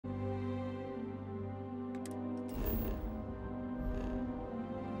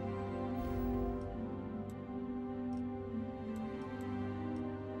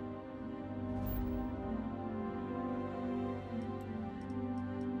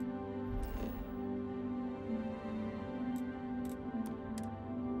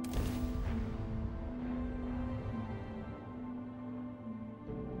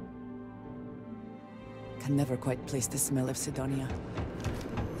can never quite place the smell of Cydonia.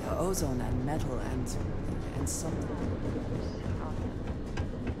 The ozone and metal and something.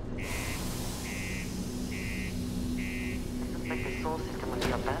 Looks like the soul system would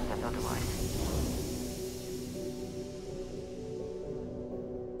be abandoned otherwise.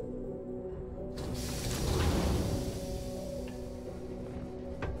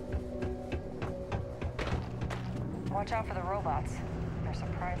 Watch out for the robots. They're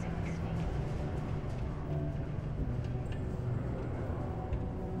surprisingly sneaky.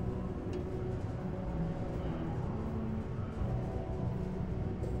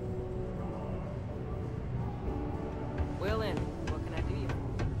 Well in, what can I do you for?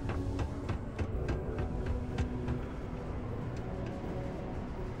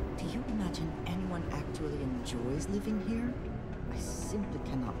 Do you imagine anyone actually enjoys living here? I simply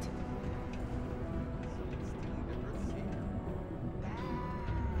cannot.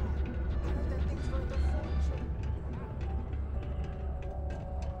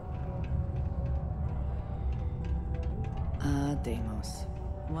 Deimos.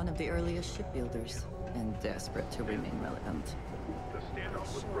 One of the earliest shipbuilders, and desperate to remain relevant. The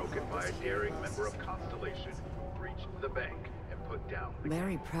standoff was broken by a daring member of Constellation who breached the bank and put down the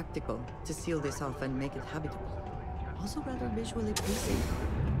Very practical to seal this off and make it habitable. Also rather visually pleasing.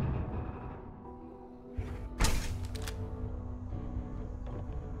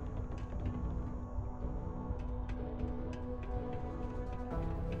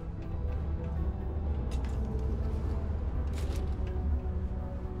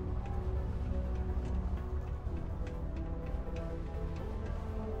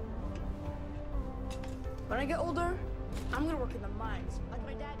 When I get older, I'm gonna work in the mines, like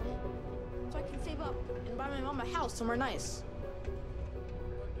my dad did, so I can save up and buy my mom a house somewhere nice.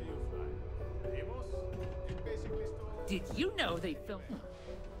 Did you know they filmed?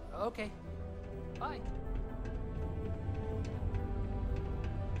 Okay. Bye.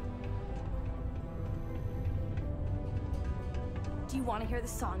 Do you want to hear the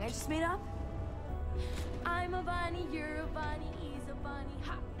song I just made up? I'm a bunny, you're a bunny, he's a bunny,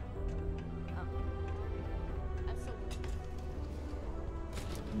 ha! Oh. I'm so...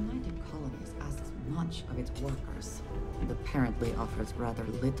 The United Colonies asks much of its workers, and apparently offers rather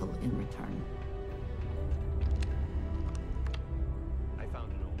little in return. I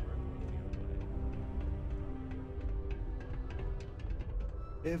found an old work.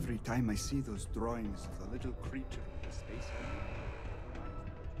 Every time I see those drawings of the little creature in the space helmet,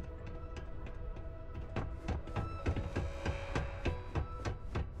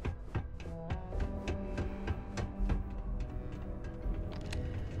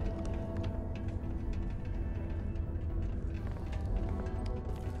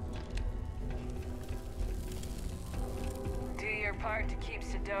 Do your part to keep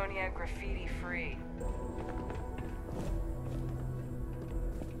Cydonia graffiti-free.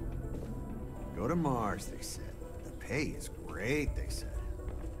 go to Mars, they said. The pay is great, they said.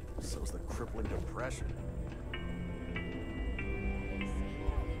 So's the crippling depression.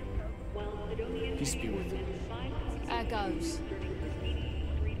 Peace be with you. Echoes.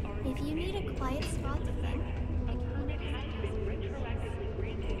 If you need a quiet spot to think,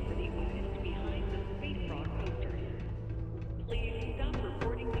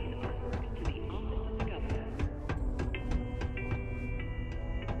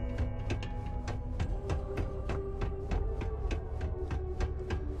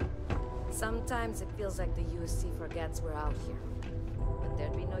 Sometimes it feels like the USC forgets we're out here. But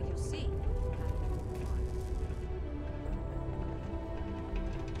there'd be no UC.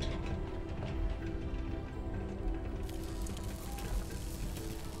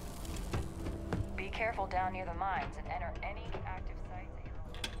 Be careful down near the mines and enter any active sites at your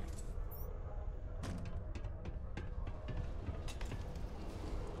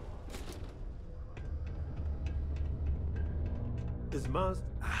own. Is Mars?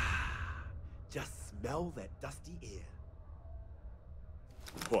 Just smell that dusty air.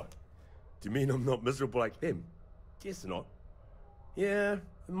 What? Do you mean I'm not miserable like them? Guess not. Yeah,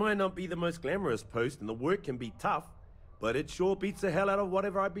 it might not be the most glamorous post and the work can be tough, but it sure beats the hell out of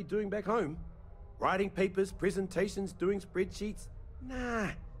whatever I'd be doing back home. Writing papers, presentations, doing spreadsheets.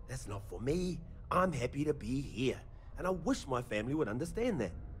 Nah, that's not for me. I'm happy to be here, and I wish my family would understand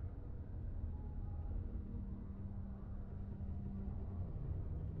that.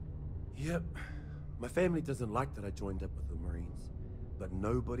 Yep, my family doesn't like that I joined up with the Marines, but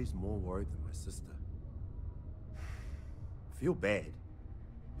nobody's more worried than my sister. I feel bad.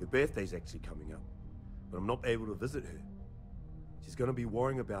 Her birthday's actually coming up, but I'm not able to visit her. She's gonna be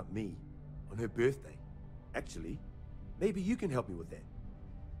worrying about me on her birthday. Actually, maybe you can help me with that.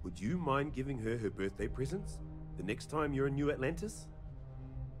 Would you mind giving her her birthday presents the next time you're in New Atlantis?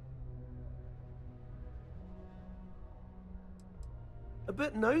 A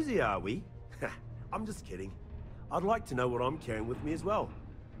bit nosy, are we? I'm just kidding. I'd like to know what I'm carrying with me as well.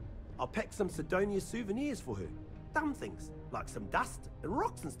 I'll pack some Cydonia souvenirs for her. Dumb things, like some dust and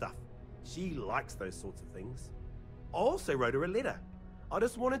rocks and stuff. She likes those sorts of things. I also wrote her a letter. I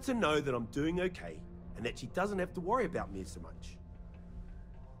just wanted to know that I'm doing okay, and that she doesn't have to worry about me so much.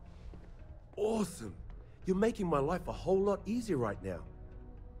 Awesome! You're making my life a whole lot easier right now.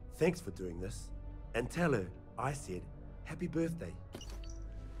 Thanks for doing this. And tell her I said happy birthday.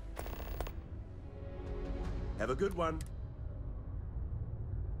 Have a good one.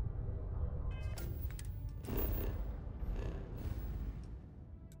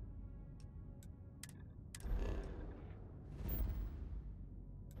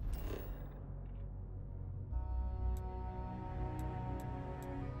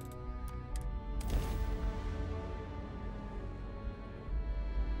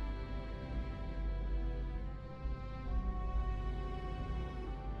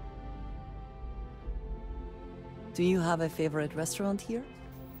 Do you have a favorite restaurant here?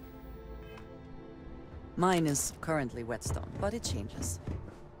 Mine is currently Whetstone, but it changes.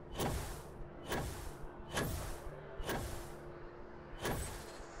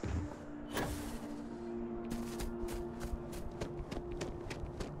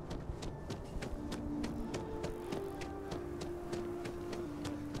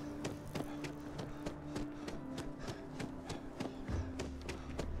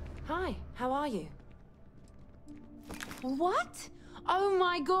 Hi, how are you? What? Oh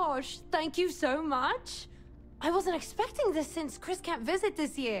my gosh, thank you so much. I wasn't expecting this since Chris can't visit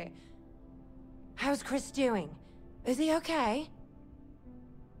this year. How's Chris doing? Is he okay?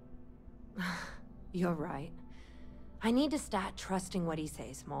 You're right. I need to start trusting what he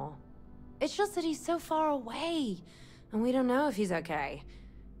says more. It's just that he's so far away, and we don't know if he's okay.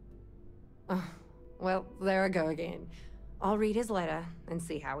 Oh, well, there I go again. I'll read his letter and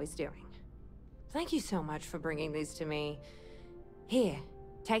see how he's doing. Thank you so much for bringing these to me. Here,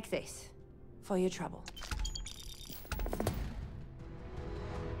 take this for your trouble.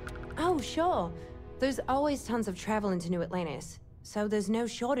 Oh, sure. There's always tons of travel into New Atlantis, so there's no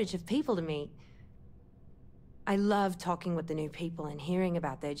shortage of people to meet. I love talking with the new people and hearing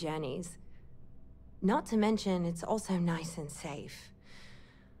about their journeys. Not to mention, it's also nice and safe.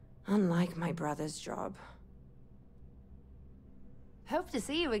 Unlike my brother's job. Hope to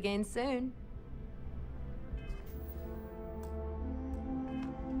see you again soon.